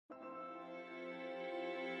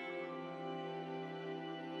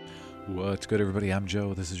What's good, everybody? I'm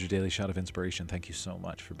Joe. This is your daily shot of inspiration. Thank you so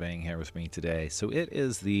much for being here with me today. So it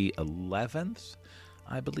is the 11th,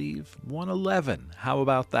 I believe. 111. How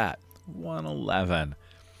about that? 111.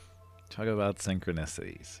 Talk about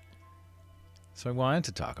synchronicities. So I wanted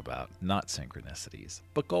to talk about not synchronicities,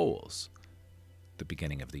 but goals. The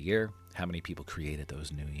beginning of the year, how many people created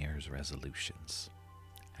those New Year's resolutions?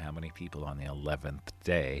 How many people on the 11th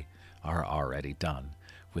day are already done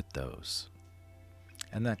with those?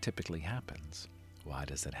 And that typically happens. Why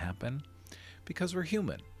does it happen? Because we're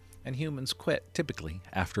human, and humans quit typically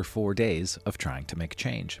after 4 days of trying to make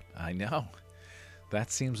change. I know.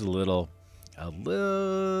 That seems a little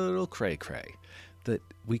cray-cray that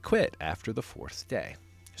we quit after the 4th day.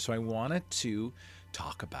 So I wanted to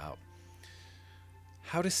talk about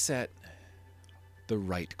how to set the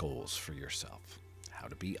right goals for yourself, how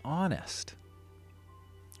to be honest.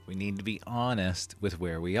 We need to be honest with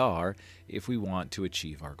where we are if we want to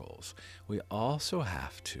achieve our goals. We also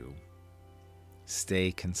have to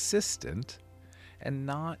stay consistent and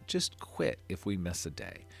not just quit if we miss a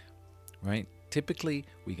day, right? Typically,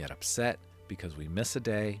 we get upset because we miss a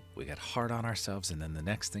day, we get hard on ourselves, and then the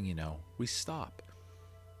next thing you know, we stop.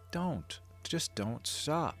 Just don't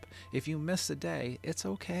stop. If you miss a day, it's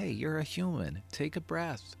okay. You're a human. Take a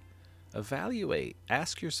breath. Evaluate.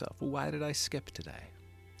 Ask yourself, why did I skip today?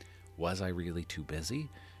 Was I really too busy?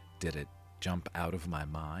 Did it jump out of my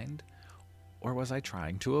mind? Or was I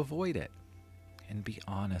trying to avoid it? And be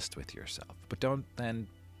honest with yourself. But don't then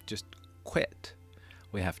just quit.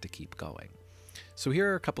 We have to keep going. So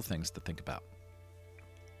here are a couple things to think about.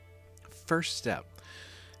 First step,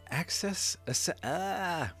 assess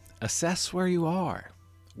where you are.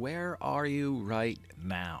 Where are you right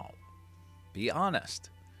now? Be honest.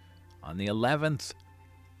 On the 11th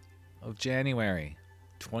of January,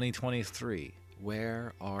 2023,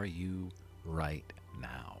 where are you right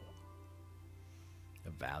now?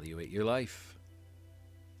 Evaluate your life.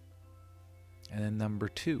 And then number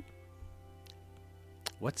 2,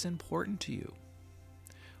 what's important to you?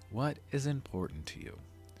 What is important to you?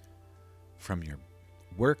 From your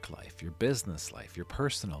work life, your business life, your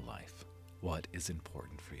personal life, what is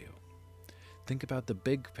important for you? Think about the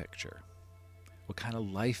big picture. What kind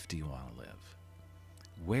of life do you want to live?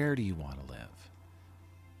 Where do you want to live?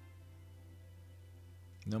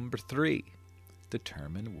 Number 3,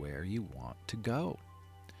 determine where you want to go,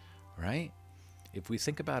 right? If we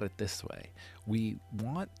think about it this way, we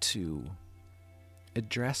want to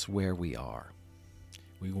address where we are.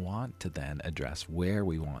 We want to then address where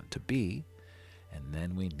we want to be, and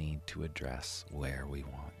then we need to address where we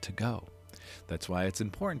want to go. That's why it's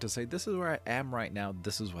important to say, this is where I am right now,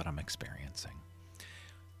 this is what I'm experiencing.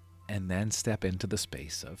 And then step into the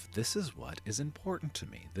space of, this is what is important to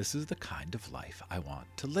me. This is the kind of life I want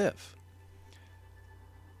to live.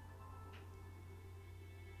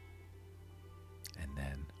 And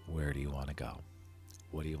then, where do you want to go?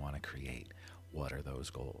 What do you want to create? What are those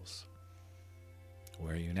goals?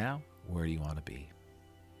 Where are you now? Where do you want to be?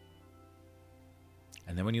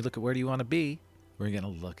 And then when you look at where do you want to be, we're going to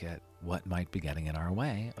look at what might be getting in our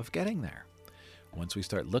way of getting there. Once we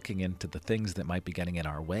start looking into the things that might be getting in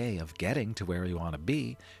our way of getting to where we want to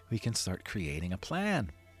be, we can start creating a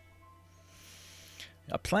plan.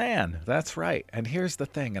 A plan, that's right. And here's the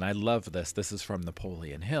thing, and I love this. This is from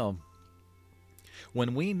Napoleon Hill.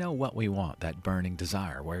 When we know what we want, that burning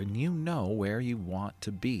desire, when you know where you want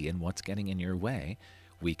to be and what's getting in your way,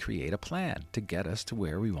 we create a plan to get us to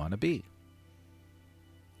where we want to be.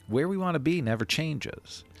 Where we want to be never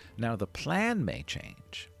changes. Now, the plan may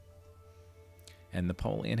change. And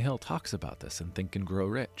Napoleon Hill talks about this in Think and Grow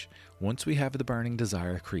Rich. Once we have the burning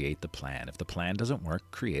desire, create the plan. If the plan doesn't work,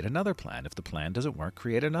 create another plan. If the plan doesn't work,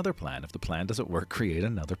 create another plan. If the plan doesn't work, create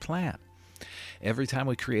another plan. Every time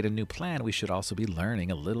we create a new plan, we should also be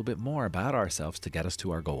learning a little bit more about ourselves to get us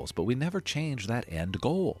to our goals. But we never change that end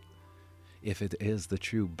goal if it is the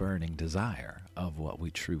true burning desire of what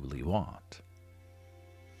we truly want.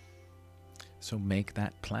 So make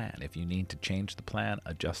that plan. If you need to change the plan,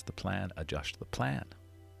 adjust the plan, adjust the plan.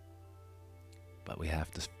 But we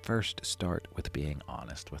have to first start with being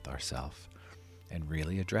honest with ourselves and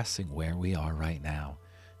really addressing where we are right now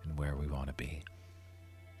and where we want to be.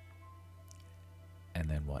 And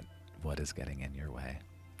then what is getting in your way?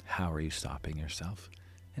 How are you stopping yourself?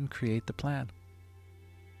 And create the plan.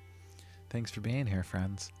 Thanks for being here,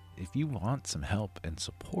 friends. If you want some help and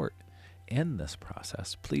support in this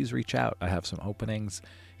process, please reach out. I have some openings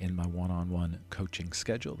in my one-on-one coaching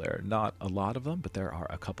schedule. There are not a lot of them, but there are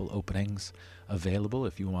a couple openings available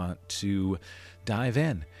if you want to dive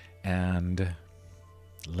in and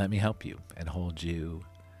let me help you and hold you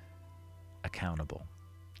accountable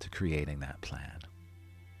to creating that plan,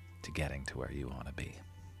 to getting to where you want to be.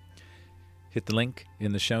 Hit the link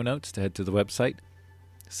in the show notes to head to the website.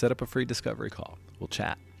 Set up a free discovery call. We'll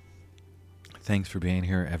chat. Thanks for being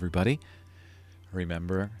here, everybody.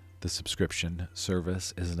 Remember, the subscription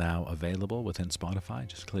service is now available within Spotify.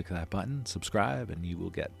 Just click that button, subscribe, and you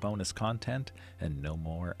will get bonus content and no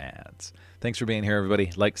more ads. Thanks for being here,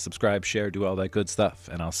 everybody. Like, subscribe, share, do all that good stuff,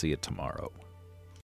 and I'll see you tomorrow.